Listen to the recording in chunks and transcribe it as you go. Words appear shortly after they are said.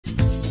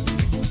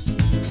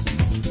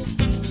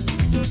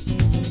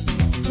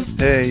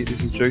Hey,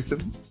 this is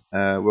Jotham.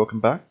 Welcome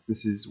back.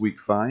 This is week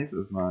 5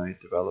 of my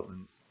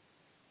development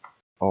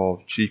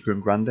of Chico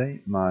and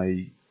Grandé,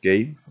 my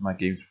game for my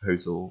games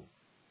proposal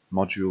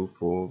module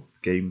for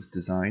games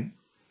design.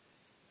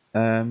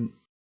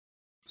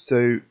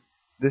 So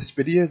this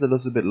video is a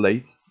little bit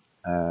late.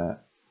 I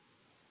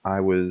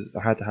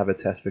had to have a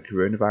test for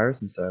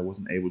coronavirus, and so I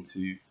wasn't able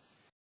to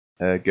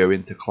go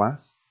into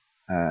class.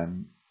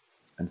 And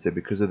so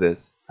because of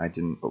this, I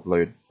didn't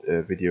upload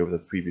a video over the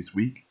previous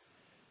week.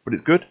 But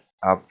it's good.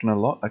 I've done a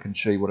lot. I can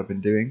show you what I've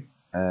been doing.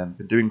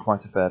 Been doing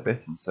quite a fair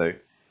bit, and so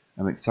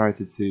I'm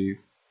excited to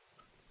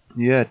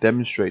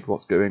demonstrate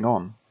what's going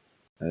on.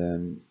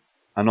 And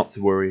not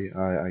to worry,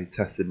 I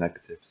tested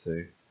negative,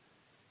 so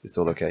it's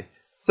all okay.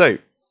 So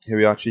here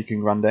we are, Chico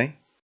and Grandé.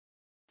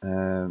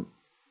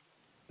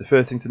 The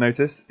first thing to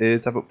notice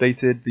is I've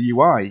updated the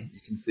UI. You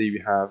can see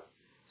we have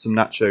some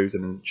nachos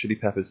and chili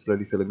peppers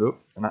slowly filling up.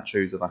 The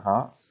nachos are the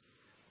hearts,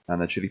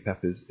 and the chili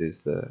peppers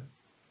is the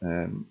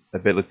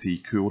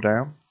ability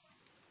cooldown.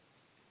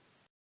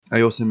 I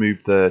also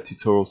moved the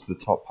tutorials to the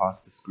top part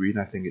of the screen.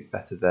 I think it's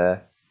better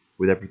there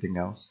with everything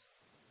else.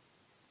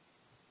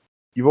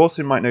 You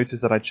also might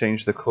notice that I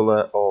changed the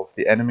colour of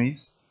the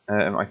enemies.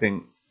 I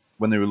think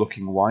when they were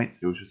looking white,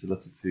 it was just a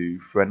little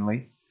too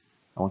friendly.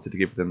 I wanted to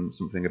give them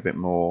something a bit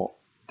more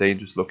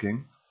dangerous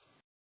looking.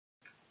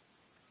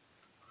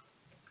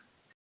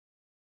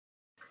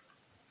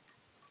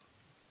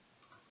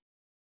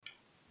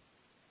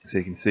 So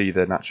you can see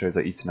the nachos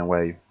are eaten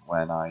away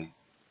when I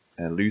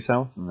lose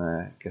health, and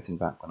they're getting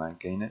back when I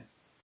gain it.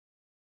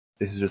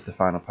 This is just the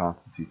final part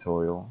of the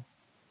tutorial.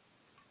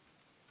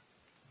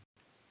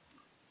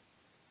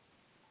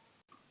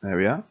 There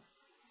we are.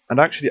 And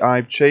actually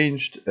I've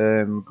changed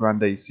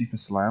Grandé's Super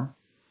Slam.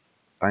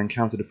 I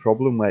encountered a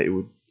problem where it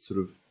would sort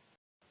of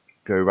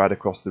go right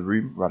across the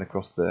room, right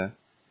across the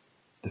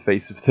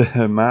face of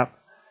the map,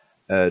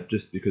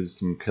 just because of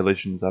some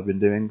collisions I've been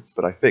doing.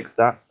 But I fixed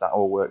that. That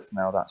all works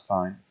now. That's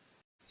fine.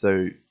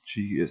 So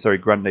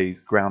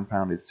Grandé's Ground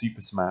Pound is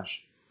Super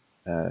Smash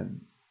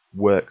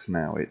works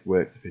now. It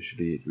works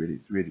officially.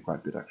 It's really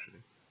quite good actually.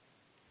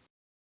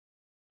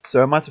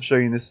 So I might have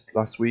shown you this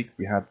last week.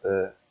 We had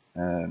the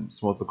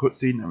small little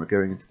cutscene, and we're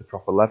going into the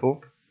proper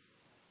level.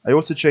 I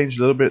also changed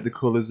a little bit the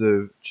colours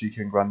of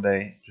Chico and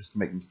Grandé just to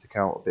make them stick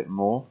out a bit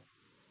more.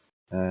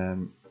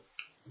 I'm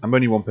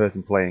only one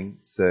person playing,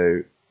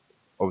 so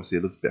obviously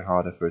a little bit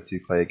harder for a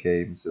 2-player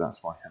game, so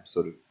that's why I'm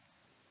sort of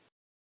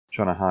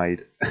trying to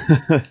hide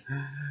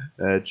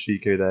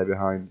Chico there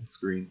behind the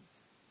screen.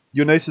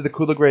 You'll notice the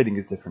colour grading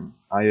is different.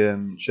 I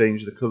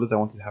changed the colours. I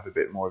wanted to have a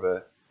bit more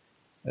of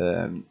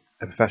a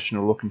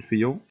professional look and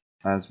feel,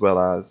 as well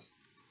as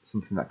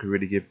something that could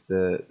really give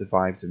the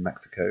vibes of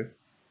Mexico.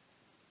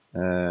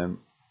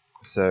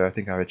 So I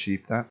think I've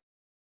achieved that.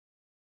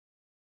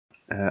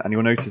 And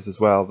you'll notice as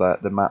well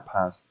that the map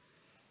has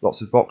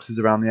lots of boxes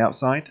around the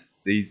outside.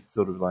 These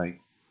sort of like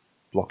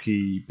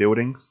blocky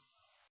buildings,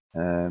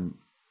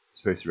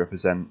 supposed to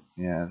represent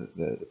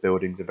the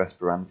buildings of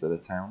Esperanza, the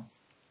town.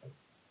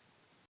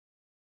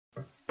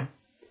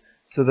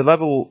 So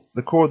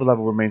the core of the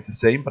level remains the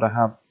same, but I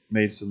have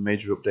made some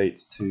major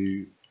updates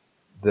to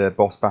the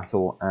boss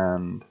battle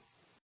and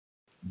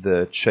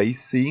the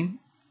chase scene.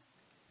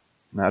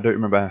 Now, I don't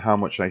remember how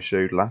much I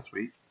showed last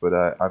week, but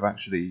I've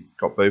actually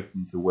got both of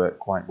them to work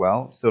quite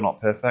well. It's still not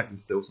perfect,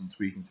 there's still some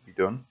tweaking to be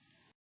done,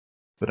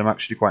 but I'm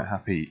actually quite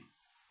happy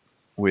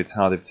with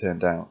how they've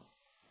turned out.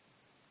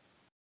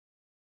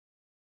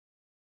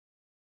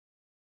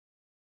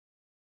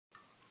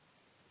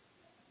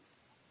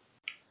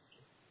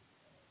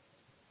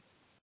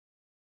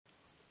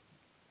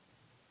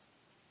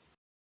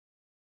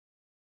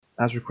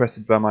 As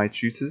requested by my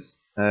tutors,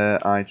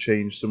 I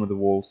changed some of the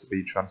walls to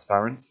be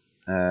transparent.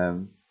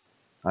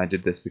 I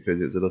did this because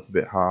it was a little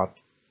bit hard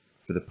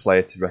for the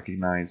player to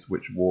recognise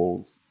which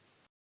walls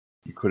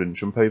you couldn't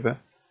jump over.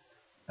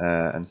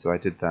 And so I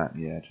did that,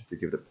 just to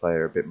give the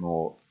player a bit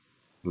more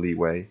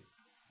leeway.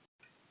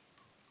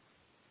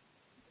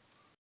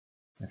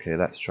 Okay,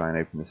 let's try and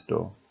open this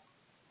door.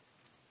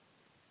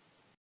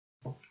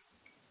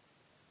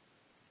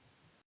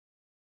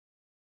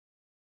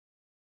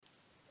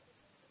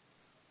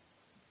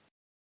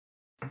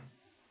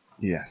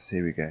 Yes,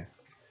 here we go.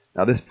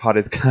 Now this part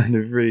is kind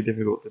of really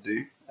difficult to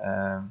do.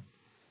 I'm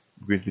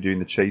going to be doing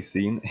the chase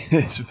scene.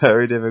 It's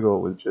very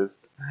difficult with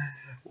just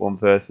one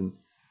person.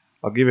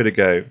 I'll give it a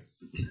go,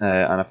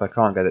 and if I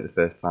can't get it the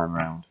first time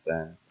around,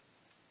 then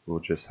we'll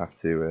just have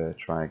to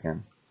try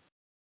again.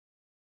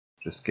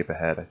 Just skip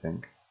ahead, I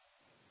think.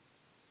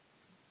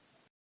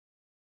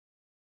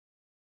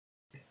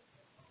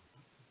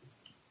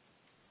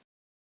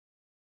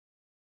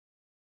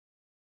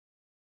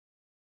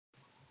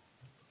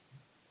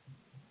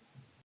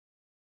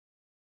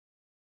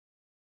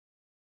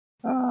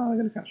 Ah, they're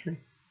going to catch me.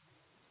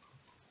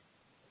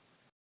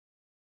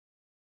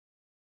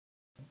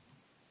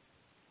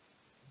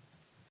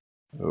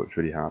 Oh, it's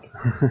really hard.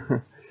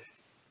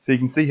 So you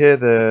can see here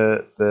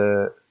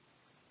the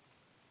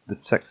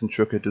Texan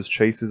trucker does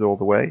chases all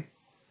the way.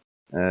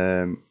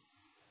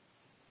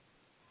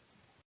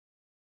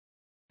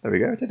 There we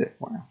go, I did it,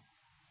 wow.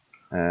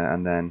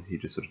 And then he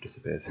just sort of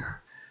disappears.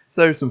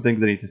 So some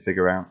things I need to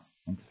figure out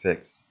and to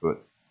fix,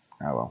 but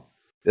oh well.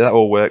 Yeah, that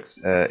all works.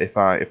 If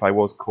I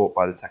was caught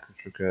by the Texan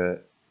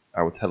trucker,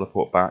 I would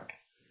teleport back.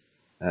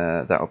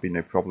 That would be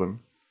no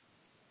problem.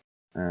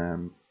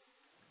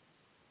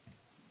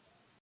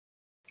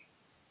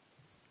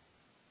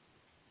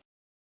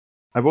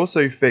 I've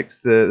also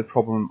fixed the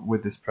problem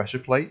with this pressure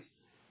plate.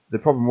 The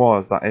problem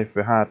was that if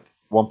we had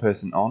one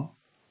person on,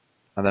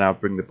 and then I'd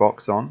bring the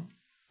box on,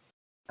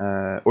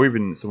 or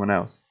even someone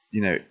else,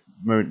 you know,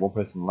 the moment one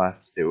person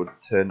left, it would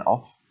turn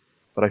off.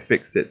 But I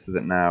fixed it so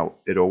that now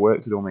it all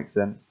works, it all makes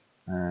sense.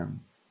 And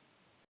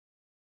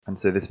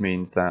so this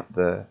means that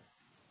the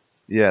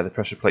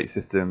pressure plate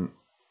system,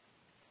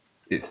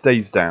 it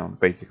stays down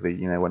basically,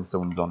 you know, when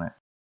someone's on it.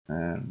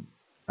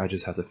 I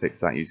just had to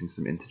fix that using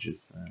some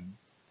integers.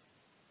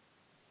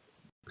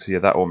 So yeah,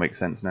 that all makes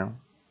sense now.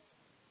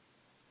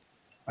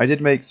 I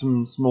did make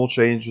some small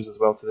changes as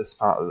well to this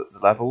part of the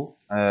level.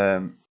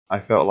 I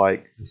felt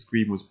like the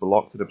screen was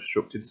blocked and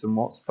obstructed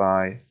somewhat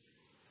by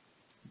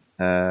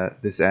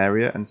this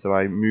area, and so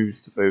I moved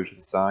stuff over to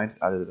the side,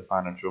 added the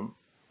final jump.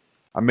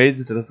 I made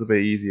it a little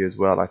bit easier as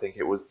well. I think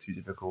it was too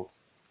difficult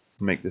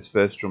to make this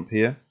first jump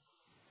here.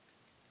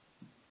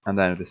 And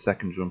then the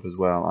second jump as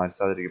well, I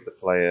decided to give the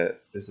player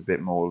just a bit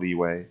more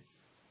leeway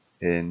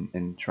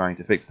in trying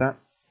to fix that.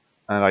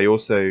 And I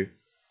also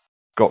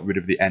got rid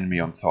of the enemy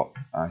on top.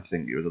 I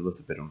think it was a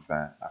little bit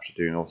unfair after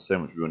doing so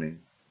much running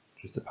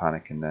just to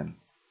panic and then,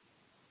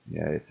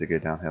 yeah, it's to go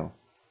downhill.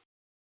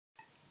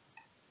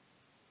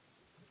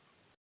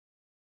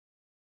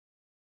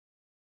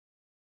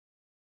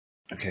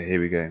 Okay, here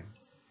we go.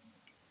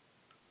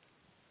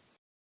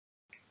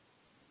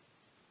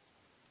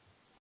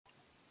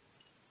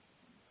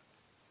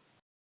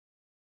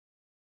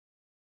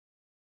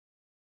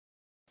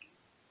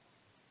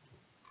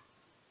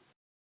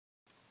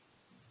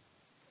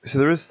 So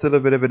there is still a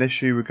bit of an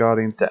issue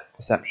regarding depth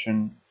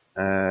perception,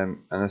 and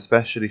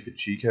especially for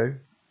Chico.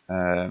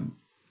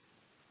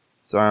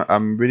 So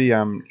I'm really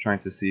trying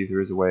to see if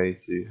there is a way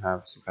to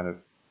have some kind of,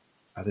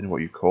 I don't know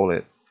what you call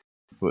it,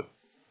 but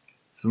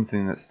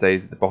something that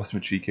stays at the bottom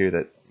of Chico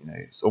that, you know,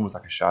 it's almost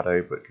like a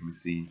shadow but can be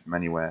seen from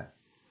anywhere.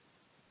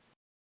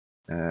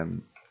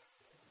 So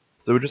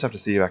we'll just have to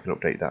see if I can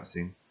update that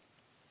soon.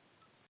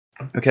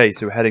 Okay,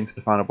 so we're heading to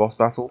the final boss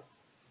battle.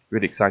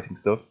 Really exciting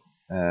stuff.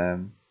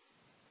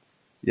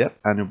 Yep,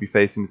 and we'll be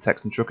facing the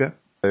Texan trucker.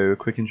 So a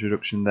quick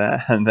introduction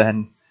there, and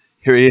then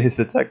here he is,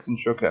 the Texan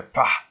trucker.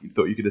 Pah! You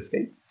thought you could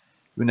escape?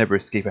 You'll never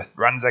escape,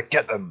 Esperanza.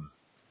 Get them!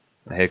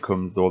 And here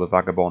comes all the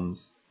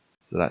vagabonds.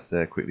 So let's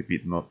quickly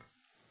beat them up.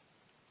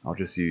 I'll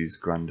just use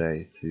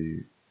Grandé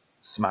to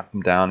smack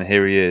them down, and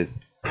here he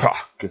is.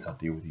 Pah! Guess I'll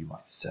deal with you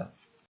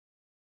myself.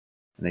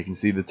 And you can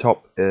see the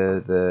top,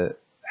 the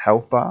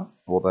health bar,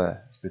 or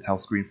the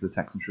health screen for the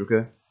Texan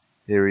trucker.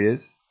 Here he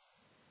is.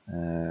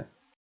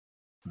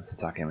 Let's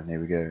attack him, and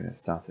here we go. Let's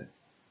start it.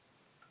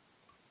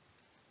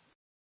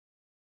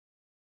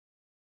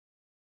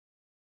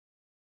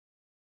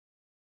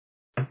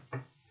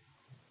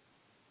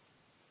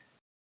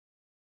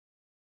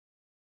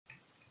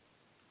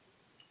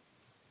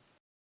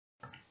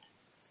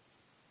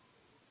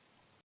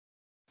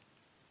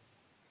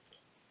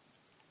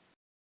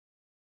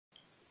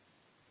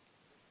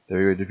 There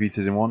we go,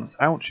 defeated him once.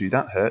 Ouchie,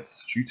 that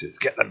hurts. Shooters,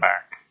 get them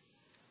back!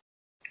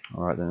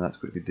 Alright then, let's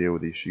quickly deal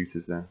with these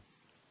shooters then.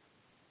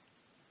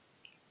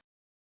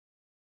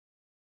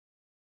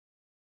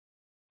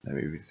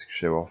 Maybe we just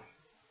show off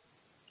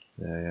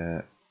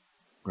the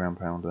ground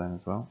pound then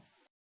as well.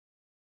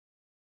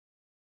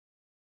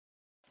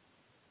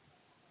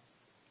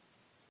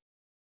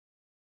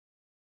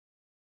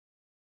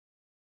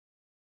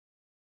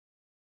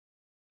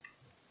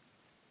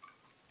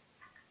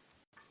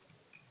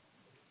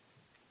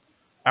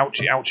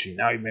 Ouchie, ouchie,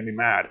 now you've made me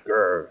mad.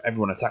 Grr,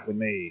 everyone attack with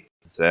me.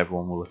 So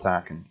everyone will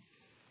attack and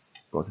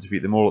got to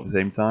defeat them all at the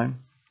same time.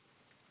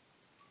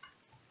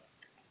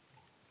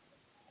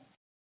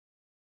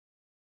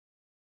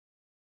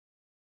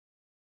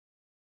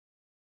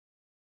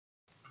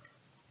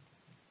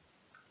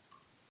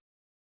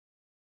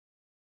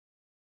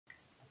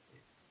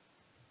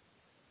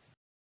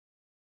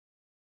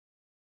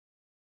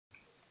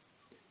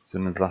 So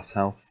in his last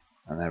health,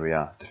 and there we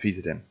are,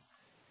 defeated him.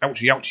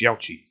 Ouchie, ouchie,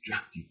 ouchie,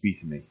 Jack, you've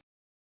beaten me.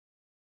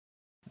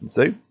 And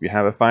so, we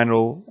have a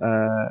final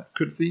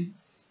cutscene.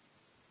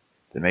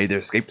 They made their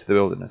escape to the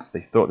wilderness.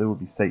 They thought they would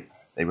be safe.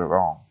 They were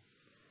wrong.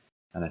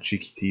 And a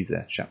cheeky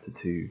teaser, Chapter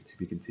 2, to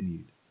be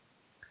continued.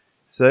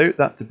 So,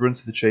 that's the brunt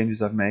of the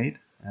changes I've made.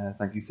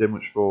 Thank you so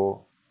much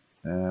for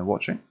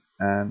watching.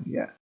 And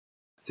yeah,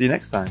 see you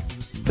next time.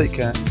 Take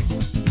care.